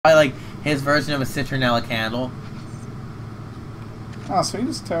like his version of a citronella candle. Oh, so he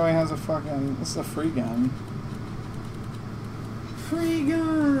just totally has a fucking... This is a free gun. Free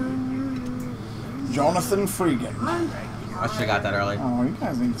gun. Jonathan Freegan. I should've got that early. Oh, you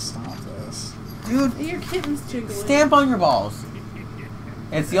guys need to stop this. Dude, Your kitten's jiggling. stamp on your balls.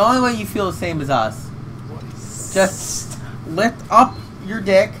 It's the only way you feel the same as us. Just lift up your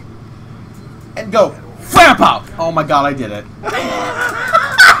dick and go flap out. Oh my god, I did it.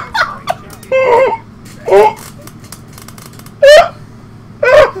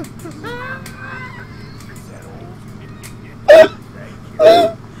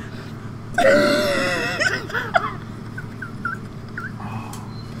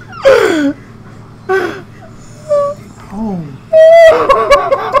 Oh,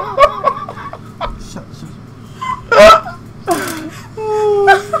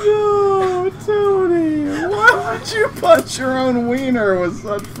 no, Tony. Why would you punch your own wiener with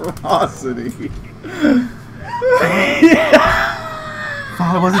such ferocity?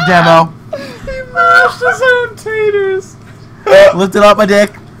 Thought it was a demo. He mashed his own taters. Lifted up my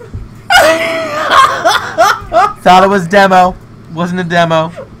dick. Thought it was demo. Wasn't a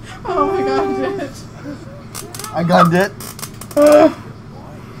demo. Oh my god, I did. I gunned it.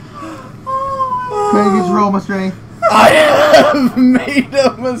 Craig, roll my strength. I have made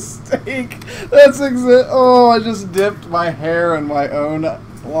a mistake. That's oh, I just dipped my hair in my own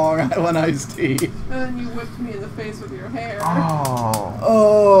Long Island iced tea. And then you whipped me in the face with your hair. Oh.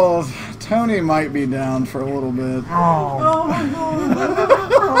 Oh, Tony might be down for a little bit. Oh my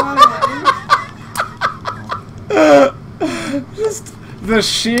god. Just the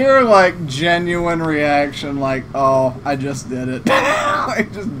sheer, like, genuine reaction, like, oh, I just did it.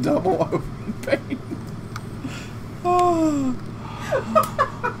 Like, just double open pain. Oh.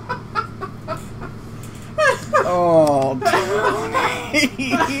 Oh, Tony.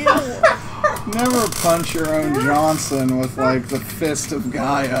 Never punch your own Johnson with, like, the fist of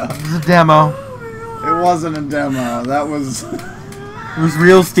Gaia. It was a demo. It wasn't a demo. That was... It was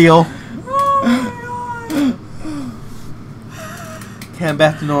real steel. Okay, I'm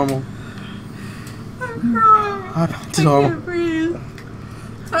back to normal. I'm crying. I'm back to normal. I can't breathe.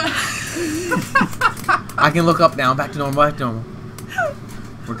 I can look up now. Back to normal. Back to normal.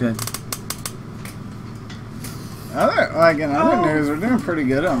 We're good. In other news, we're doing pretty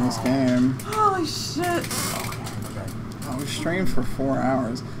good on this game. Holy shit. Oh, we streamed for 4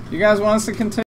 hours. You guys want us to continue?